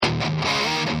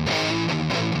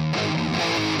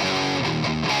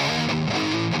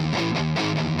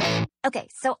Okay,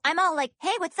 so I'm all like, hey,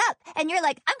 what's up? And you're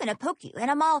like, I'm gonna poke you. And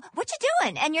I'm all, what you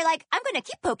doing? And you're like, I'm gonna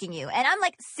keep poking you. And I'm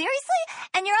like, seriously?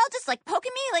 And you're all just like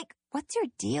poking me? Like, what's your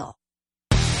deal?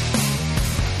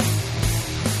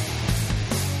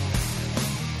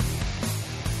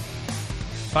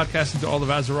 Podcasting to all of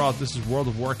Azeroth. This is World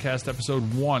of Warcast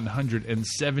episode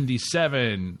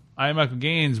 177. I am Michael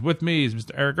Gaines. With me is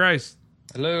Mr. Eric Rice.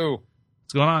 Hello.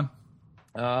 What's going on?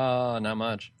 Not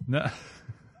much. No,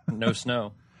 No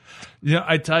snow. yeah,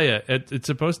 I tell you, it's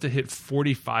supposed to hit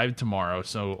 45 tomorrow,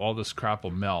 so all this crap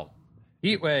will melt.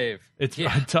 Heat wave. I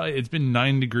tell you, it's been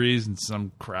 9 degrees and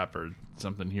some crap or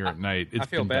something here at night. I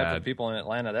feel bad for people in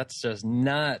Atlanta. That's just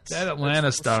nuts. That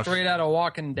Atlanta stuff. Straight out of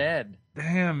Walking Dead.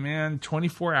 Damn, man.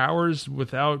 24 hours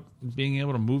without being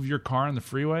able to move your car on the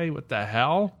freeway? What the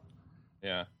hell?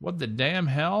 Yeah. What the damn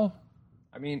hell?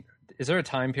 I mean, is there a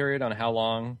time period on how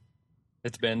long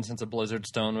it's been since a blizzard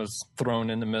stone was thrown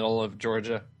in the middle of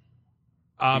Georgia?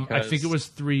 I think it was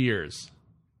 3 years. I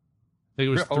think it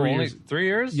was 3 years. 3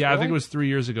 years? Yeah, really? I think it was 3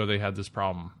 years ago they had this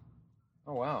problem.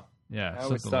 Oh, wow. Yeah, I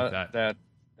always something like thought that.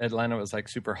 Atlanta was like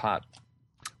super hot.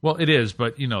 Well, it is,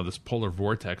 but you know, this polar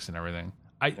vortex and everything.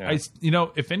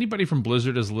 If anybody from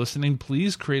Blizzard is listening,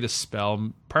 please create a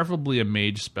spell, preferably a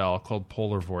mage spell called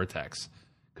Polar Vortex,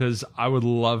 because I would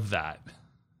love that.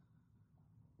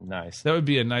 Nice. That would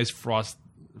be a nice frost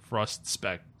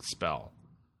spec spell.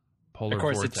 Polar Of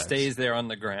course, Vortex. it stays there on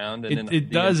the ground. And It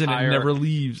does, and it never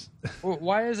leaves. Well,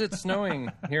 why is it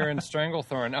snowing here in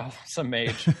Stranglethorn? Oh, it's a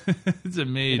mage. It's a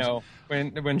mage. You know,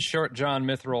 when Short John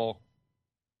Mithril,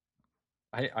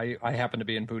 I happened to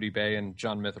be in Booty Bay, and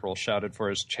John Mithril shouted for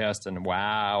his chest, and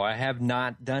wow, I have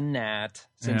not done that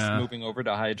since moving over to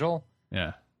Hyjal.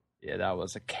 Yeah. Yeah, that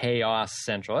was a chaos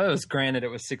central. It was granted it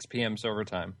was 6 p.m. server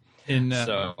time. In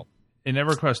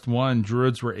EverQuest 1,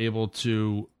 druids were able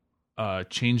to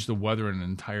change the weather in an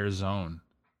entire zone.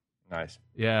 Nice.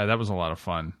 Yeah, that was a lot of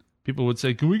fun. People would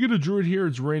say, "Can we get a druid here?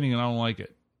 It's raining and I don't like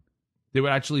it." They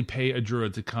would actually pay a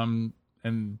druid to come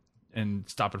and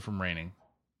stop it from raining.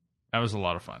 That was a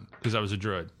lot of fun because I was a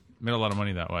druid. Made a lot of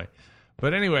money that way.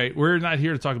 But anyway, we're not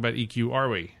here to talk about EQ, are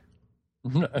we?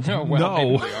 No, maybe we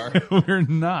are. We're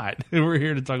not. We're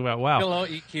here to talk about WoW. Get a little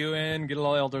EQ in, get a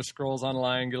little Elder Scrolls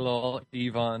Online, get a little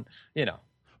EVE on, you know.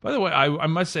 By the way, I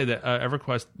must say that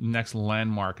EverQuest next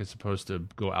landmark is supposed to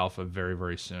go alpha very,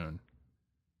 very soon.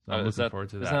 So I'm looking forward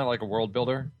to that. Isn't that like a world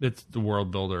builder? It's the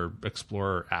World Builder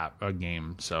Explorer app, a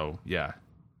game. So, yeah.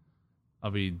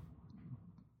 I'll be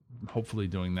hopefully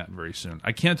doing that very soon.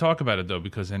 I can't talk about it, though,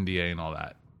 because NDA and all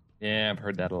that. Yeah, I've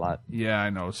heard that a lot. Yeah, I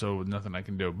know. So, nothing I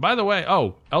can do. By the way,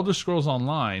 Elder Scrolls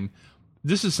Online.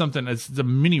 This is something it's a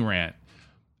mini rant.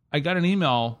 I got an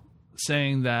email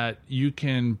saying that you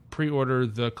can pre-order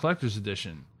the collector's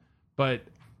edition. But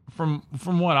from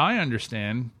what I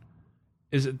understand,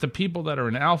 is that the people that are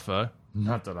in alpha,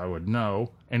 not that I would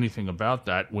know anything about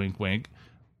that, wink, wink,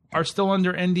 are still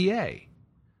under NDA.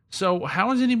 So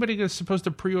how is anybody supposed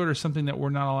to pre-order something that we're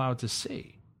not allowed to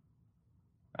see?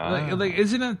 Like,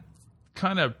 isn't it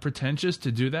kind of pretentious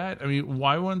to do that? I mean,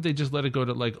 why wouldn't they just let it go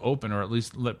to like open, or at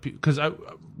least let people? Because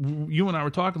you and I were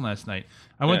talking last night.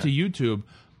 I went to YouTube,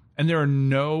 and there are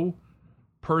no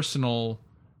personal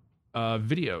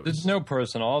videos. There's no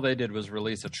personal. All they did was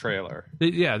release a trailer.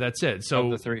 Yeah, that's it. So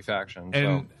of the 3 factions.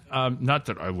 And not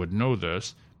that I would know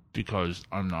this because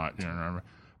I'm not,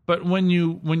 but when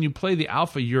you play the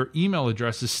alpha, your email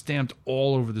address is stamped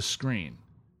all over the screen.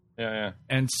 Yeah.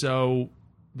 And so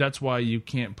that's why you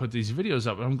can't put these videos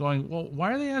up. And I'm going, well,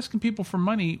 why are they asking people for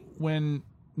money when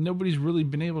nobody's really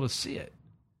been able to see it?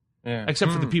 Yeah.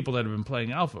 Except for the people that have been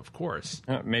playing alpha, of course.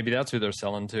 Maybe that's who they're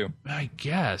selling to. I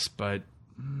guess, but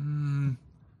I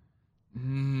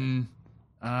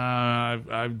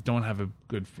don't have a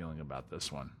good feeling about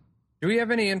this one. Do we have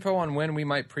any info on when we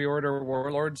might pre-order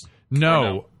Warlords?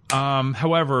 No.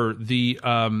 However, they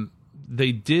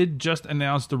did just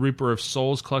announce the Reaper of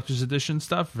Souls Collector's Edition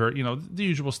stuff. The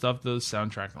usual stuff, the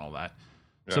soundtrack and all that.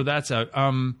 Yeah. So that's out.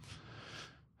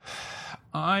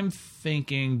 I'm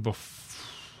thinking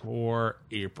before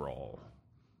April,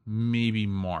 maybe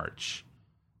March.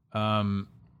 Not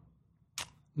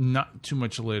too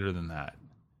much later than that.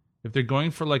 If they're going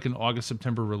for like an August,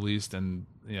 September release, then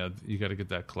you got to get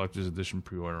that collector's edition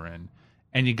pre-order in,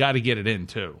 and you got to get it in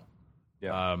too.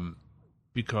 Yeah.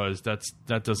 Because that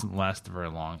doesn't last very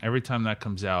long. Every time that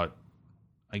comes out,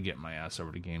 I get my ass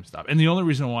over to GameStop. And the only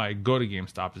reason why I go to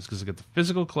GameStop is because I get the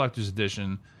physical collector's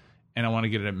edition, and I want to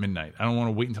get it at midnight. I don't want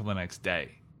to wait until the next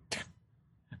day.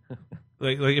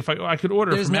 Like if I could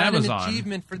order There's from not Amazon. an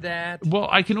achievement for that. Well,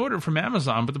 I can order it from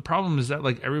Amazon, but the problem is that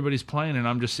like everybody's playing, and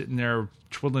I'm just sitting there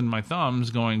twiddling my thumbs,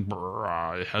 going,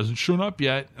 "Brr, it hasn't shown up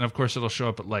yet." And of course, it'll show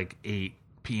up at like 8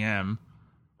 p.m.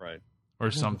 Right.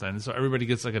 or something. So everybody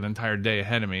gets like an entire day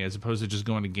ahead of me, as opposed to just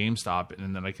going to GameStop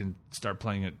and then I can start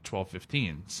playing at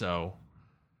 12:15. So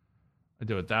I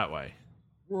do it that way.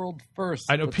 World first.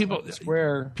 I know people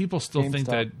still think GameStop.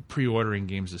 that pre-ordering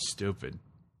games is stupid.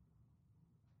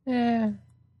 Yeah.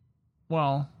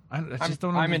 Well, I just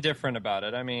don't. I'm indifferent about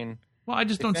it. I mean, well, I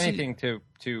just don't see anything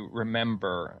to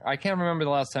remember. I can't remember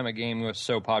the last time a game was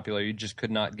so popular you just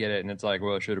could not get it, and it's like,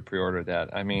 well, I should have pre-ordered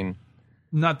that. I mean,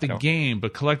 not the game,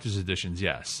 but collector's editions.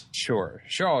 Yes, sure.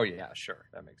 Oh yeah, sure.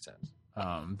 That makes sense.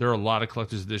 There are a lot of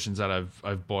collector's editions that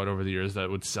I've bought over the years that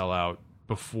would sell out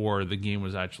before the game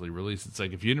was actually released. It's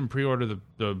like if you didn't pre-order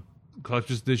the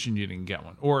collector's edition, you didn't get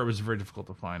one, or it was very difficult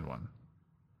to find one.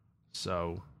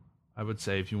 So I would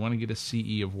say if you want to get a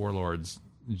CE of Warlords,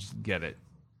 just get it.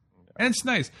 And it's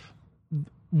nice.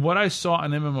 What I saw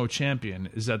on MMO Champion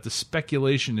is that the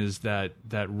speculation is that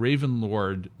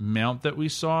Ravenlord mount that we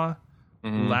saw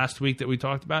last week that we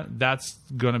talked about, that's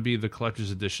going to be the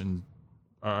collector's edition,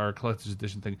 our collector's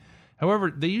edition thing.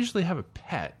 However, they usually have a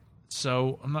pet,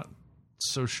 so I'm not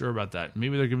so sure about that.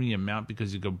 Maybe they're giving you a mount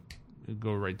because you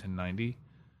go right to 90.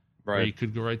 Right. Or you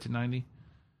could go right to 90.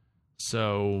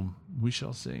 So we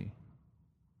shall see.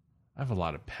 I have a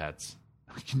lot of pets.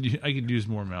 I could use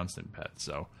more mounts than pets.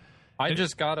 So I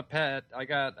just got a pet. I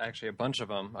got actually a bunch of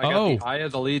them. I got the Eye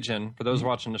of the Legion. For those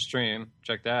watching the stream,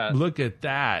 check that. Look at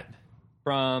that.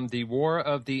 From the War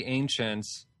of the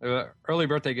Ancients. Early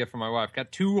birthday gift from my wife.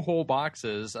 Got 2 whole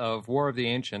boxes of War of the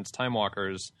Ancients Time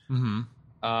Walkers. Mm-hmm.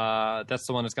 That's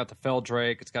the one that's got the Fell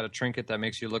Drake. It's got a trinket that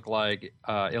makes you look like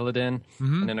Illidan.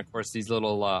 Mm-hmm. And then, of course, these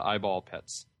little eyeball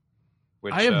pets.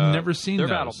 Which, I have never seen they're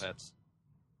those. battle pets.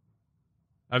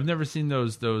 I've never seen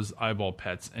those eyeball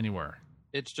pets anywhere.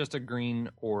 It's just a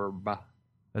green orb.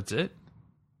 That's it?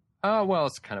 Well,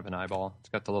 it's kind of an eyeball. It's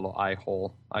got the little eye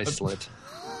hole, eye slit.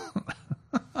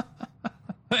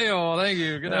 Hey, oh, thank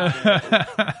you. Good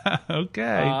night.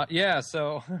 Okay. Yeah,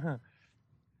 so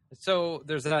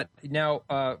there's that. Now,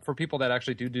 for people that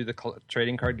actually do the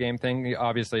trading card game thing,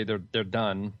 obviously they're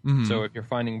done. Mm-hmm. So if you're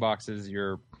finding boxes,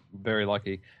 you're very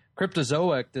lucky.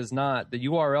 Cryptozoic does not. The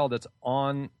URL that's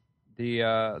on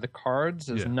the cards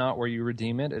is not where you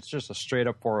redeem it. It's just a straight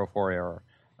up 404 error.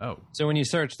 Oh. So when you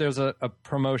search, there's a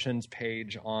promotions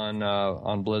page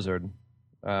on Blizzard,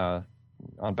 on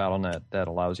Battle.net that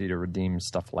allows you to redeem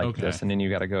stuff like this, and then you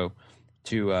got to go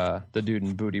to the dude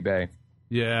in Booty Bay.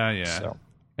 Yeah. So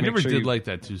I never did like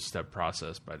that 2-step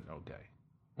process, but okay.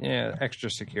 Yeah, extra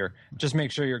secure. Just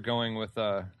make sure you're going with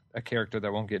a character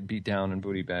that won't get beat down in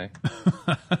Booty Bay.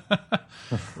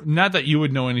 Not that you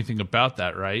would know anything about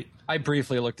that, right? I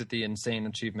briefly looked at the insane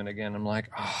achievement again. I'm like,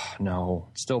 oh, no,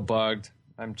 it's still bugged.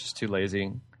 I'm just too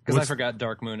lazy. Because I forgot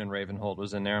Dark Moon and Ravenhold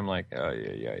was in there. I'm like, oh,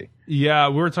 yeah. Yeah,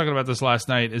 we were talking about this last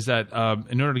night, is that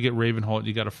in order to get Ravenhold,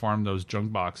 you got to farm those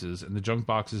junk boxes, and the junk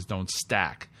boxes don't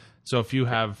stack. So if you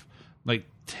have like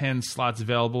 10 slots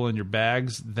available in your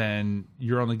bags, then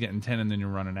you're only getting 10 and then you're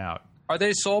running out. Are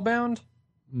they soulbound?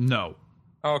 No.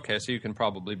 Okay, so you can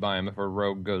probably buy them if a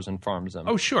rogue goes and farms them.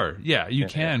 Oh, sure. Yeah, you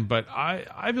can. But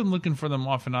I've been looking for them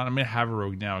off and on. I mean, I have a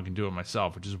rogue now. I can do it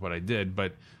myself, which is what I did.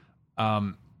 But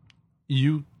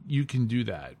you can do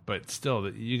that. But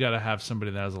still, you got to have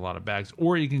somebody that has a lot of bags.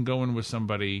 Or you can go in with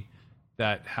somebody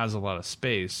that has a lot of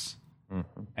space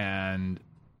and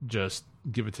just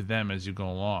give it to them as you go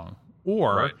along.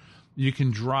 Or you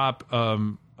can drop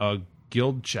a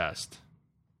guild chest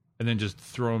and then just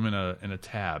throw them in a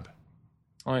tab.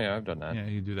 Oh, yeah, I've done that. Yeah,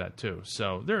 you can do that too.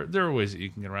 So there are ways that you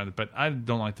can get around it, but I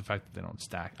don't like the fact that they don't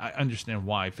stack. I understand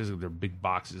why. Physically, they're big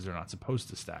boxes. They're not supposed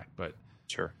to stack, but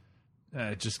sure,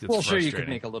 it just gets well, frustrating. Sure, you could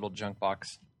make a little junk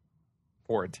box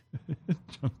for it.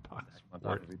 Junk box on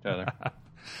top of each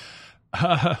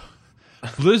other.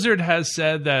 Blizzard has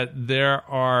said that there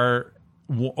are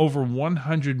over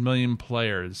 100 million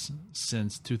players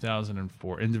since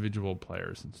 2004, individual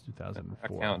players since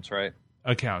 2004. Accounts, right?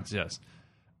 Accounts, yes.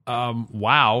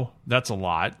 Wow, that's a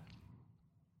lot.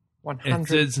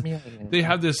 100 million. They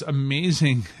have this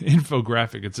amazing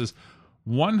infographic. It says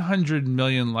 100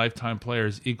 million lifetime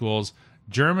players equals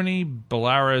Germany,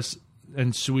 Belarus,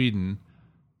 and Sweden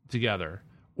together,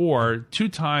 or 2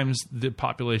 times the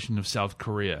population of South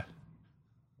Korea.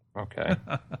 Okay.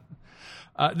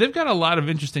 They've got a lot of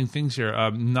interesting things here.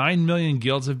 9 million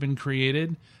guilds have been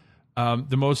created.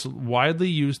 The most widely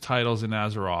used titles in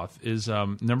Azeroth is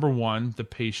number 1, the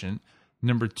Patient,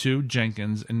 number 2,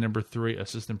 Jenkins, and number 3,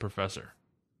 Assistant Professor.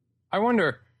 I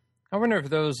wonder, I wonder if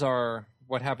those are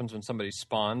what happens when somebody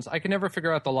spawns. I can never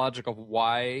figure out the logic of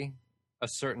why a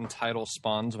certain title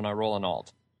spawns when I roll an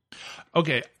alt.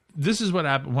 Okay, this is what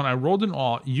happened. When I rolled an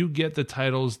alt, you get the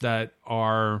titles that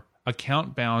are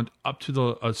account bound up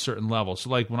to a certain level. So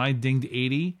like when I dinged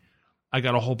 80, I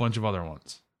got a whole bunch of other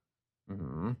ones.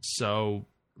 Mm-hmm. So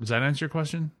does that answer your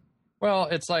question? Well,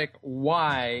 it's like,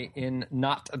 why in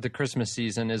not the Christmas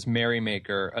season is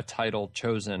Merrymaker a title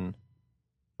chosen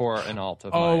for an alt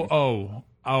of mine?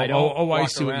 I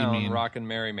see what you mean. Rockin'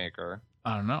 Merrymaker.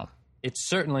 I don't know. It's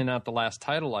certainly not the last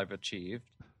title I've achieved.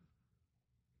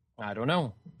 I don't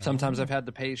know. Sometimes I've had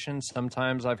the patience.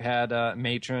 Sometimes I've had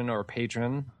matron or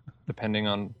patron, depending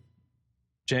on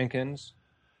Jenkins.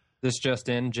 This just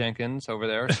in, Jenkins over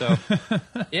there. So,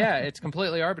 yeah, it's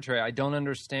completely arbitrary. I don't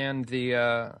understand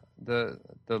the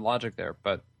logic there.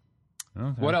 But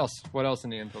Okay. What else? What else in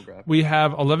the infographic? We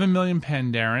have 11 million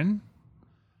Pandaren,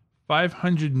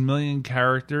 500 million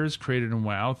characters created in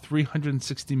WoW,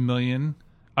 316 million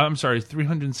is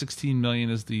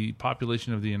the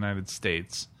population of the United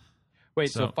States.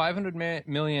 Wait, so 500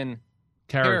 million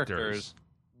characters,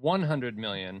 100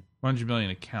 million. 100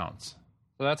 million accounts.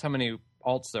 So that's how many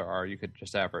alts there are. You could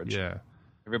just average. Yeah.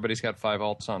 Everybody's got 5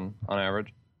 alts on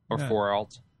average, or 4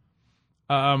 alts.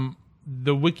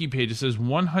 The wiki page, it says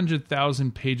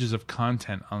 100,000 pages of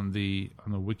content on the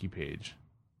wiki page.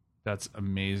 That's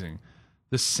amazing.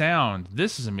 The sound,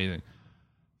 this is amazing.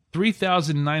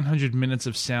 3,900 minutes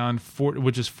of sound,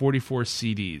 which is 44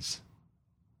 CDs.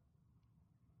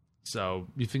 So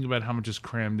you think about how much is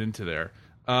crammed into there.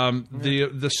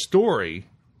 The story.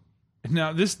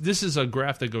 Now this is a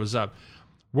graph that goes up.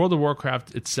 World of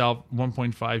Warcraft itself,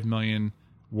 1.5 million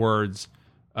words.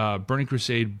 Burning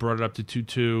Crusade brought it up to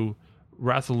 2.2.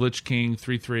 Wrath of the Lich King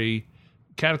 3.3.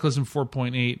 Cataclysm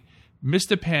 4.8.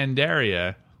 Mists of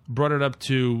Pandaria brought it up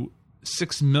to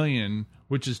 6 million,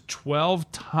 which is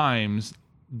 12 times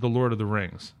the Lord of the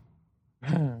Rings.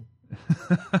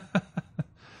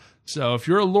 So if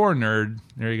you're a lore nerd,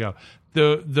 there you go.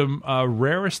 The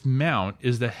rarest mount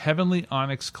is the Heavenly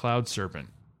Onyx Cloud Serpent.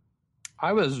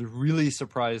 I was really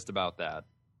surprised about that.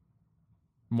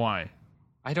 Why?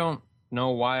 I don't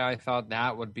know why I thought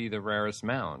that would be the rarest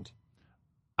mount.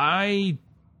 I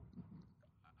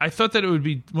thought that it would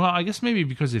be, well, I guess maybe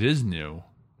because it is new. I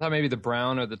thought maybe the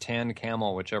brown or the tan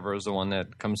camel, whichever is the one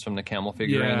that comes from the camel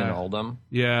figurine in Oldham.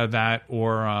 Yeah, that,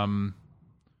 or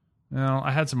well,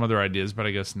 I had some other ideas, but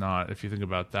I guess not if you think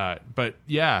about that. But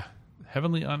yeah,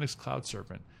 Heavenly Onyx Cloud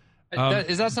Serpent.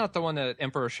 That's not the one that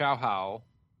Emperor Xiaohao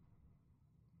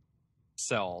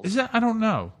sells. Is that? I don't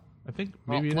know. I think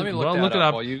maybe. Let me look it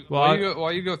up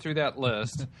while you go through that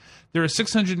list. There are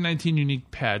 619 unique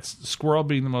pets, squirrel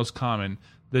being the most common.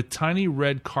 The tiny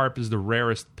red carp is the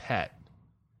rarest pet.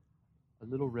 A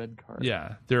little red carp.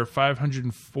 Yeah, there are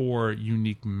 504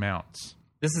 unique mounts.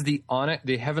 This is the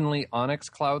Heavenly Onyx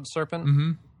Cloud Serpent?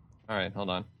 Mm-hmm. All right, hold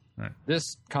on. All right.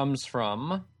 This comes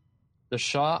from the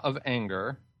Shah of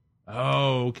Anger.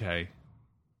 Oh, okay.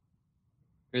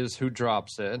 Is who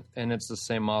drops it, and it's the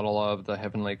same model of the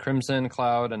Heavenly Crimson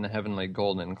Cloud and the Heavenly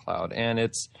Golden Cloud. And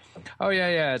it's,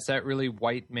 it's that really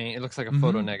white main. It looks like a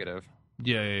photo negative.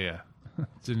 Yeah.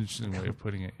 It's an interesting way of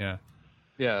putting it, yeah.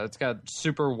 Yeah, it's got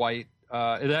super white.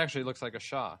 It actually looks like a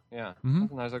Shah. Yeah,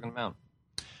 That's a nice looking mount.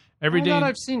 Every day,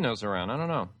 I've seen those around. I don't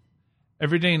know.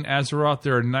 Every day in Azeroth,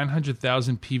 there are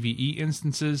 900,000 PvE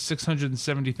instances,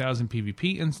 670,000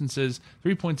 PvP instances,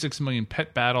 3.6 million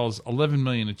pet battles, 11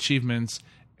 million achievements,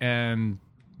 and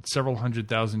several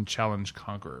 100,000 challenge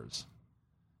conquerors.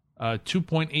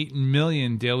 2.8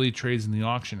 million daily trades in the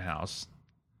auction house.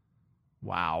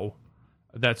 Wow.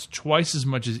 That's twice as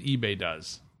much as eBay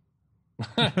does.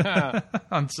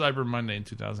 On Cyber Monday in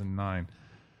 2009.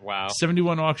 Wow.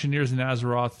 71 auctioneers in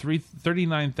Azeroth,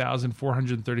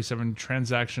 39,437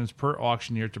 transactions per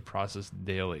auctioneer to process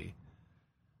daily.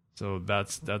 So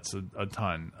that's a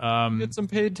ton. Get some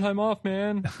paid time off,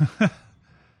 man.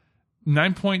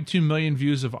 9.2 million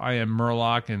views of I Am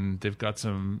Murloc, and they've got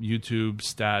some YouTube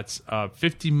stats.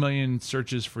 50 million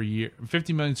searches per year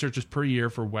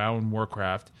for WoW and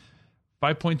Warcraft.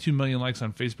 5.2 million likes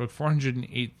on Facebook.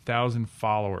 408,000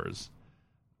 followers.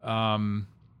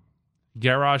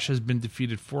 Garrosh has been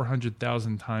defeated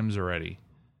 400,000 times already.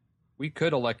 We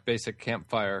could elect Basic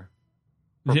Campfire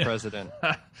for president.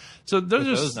 So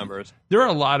those numbers. There are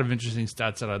a lot of interesting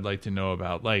stats that I'd like to know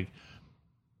about. Like,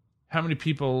 how many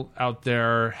people out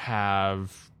there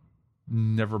have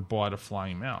never bought a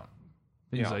flying mount?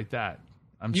 Things like that.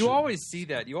 You always see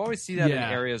that. You always see that in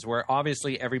areas where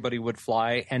obviously everybody would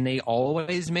fly, and they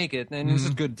always make it, and this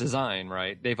is good design,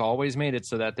 right? They've always made it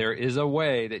so that there is a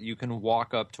way that you can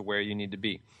walk up to where you need to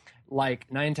be.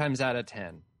 like 9 times out of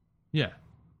 10. Yeah.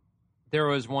 There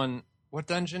was one. What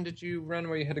dungeon did you run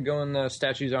where you had to go in the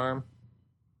statue's arm?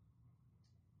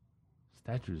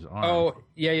 Statue's arm. Oh,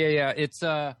 yeah. It's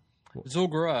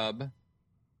Zul'Gurub.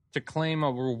 To claim a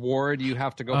reward, you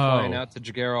have to go flying out to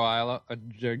Juve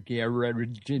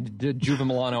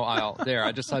Milano Isle. There,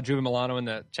 I just saw Juve Milano in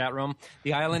the chat room.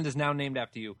 The island is now named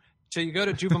after you. So you go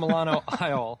to Juve Milano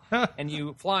Isle, and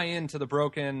you fly into the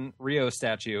broken Rio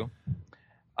statue,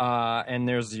 and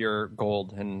there's your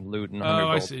gold and loot and 100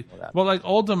 gold. I see. Well, like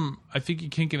Uldum, I think you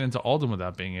can't get into Uldum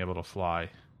without being able to fly.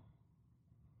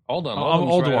 Ulduar.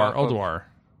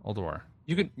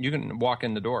 You can walk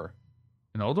in the door.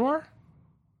 In Ulduar?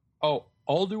 Oh,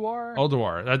 Ulduar?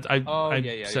 Ulduar. I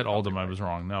said Ulduar. Uldum. I was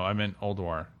wrong. No, I meant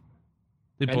Ulduar.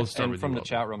 They both start with from U. the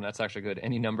chat room, that's actually good.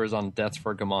 Any numbers on deaths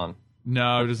for Gammon?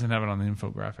 No, it doesn't have it on the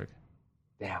infographic.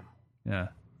 Damn. Yeah.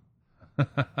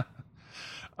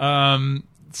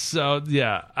 So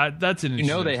yeah, that's an. You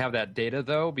know they have that data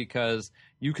though, because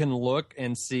you can look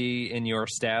and see in your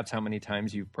stats how many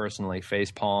times you've personally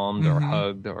face palmed or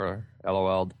hugged or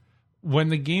LOL'd. When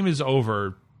the game is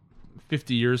over,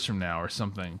 50 years from now or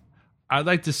something, I'd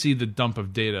like to see the dump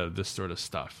of data of this sort of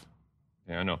stuff.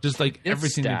 Yeah, I know. Just like It's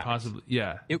everything they stacked. possibly.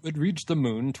 Yeah. It would reach the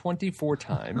moon 24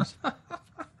 times.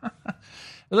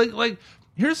 Like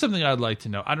here's something I'd like to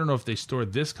know. I don't know if they store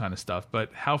this kind of stuff,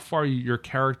 but how far your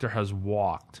character has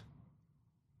walked.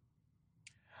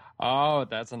 Oh,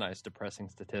 that's a nice depressing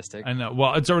statistic. I know.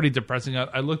 Well, it's already depressing.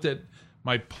 I looked at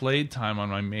my play time on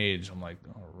my mage. I'm like,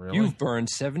 oh, really? You've burned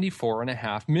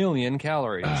 74.5 million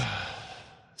calories.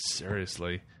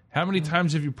 Seriously. How many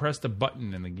times have you pressed a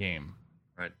button in the game?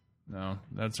 Right. No,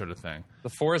 that sort of thing. The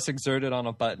force exerted on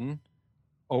a button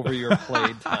over your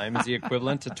played time is the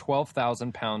equivalent to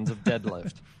 12,000 pounds of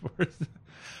deadlift.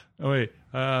 Oh, wait.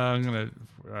 I'm going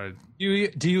to...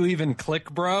 Do you even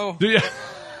click, bro? Do you?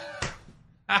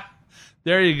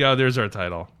 There you go. There's our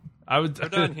title. We're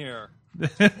done here.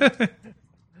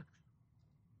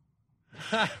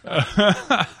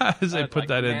 As I put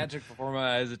that in. Magic before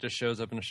my eyes, it just shows up in a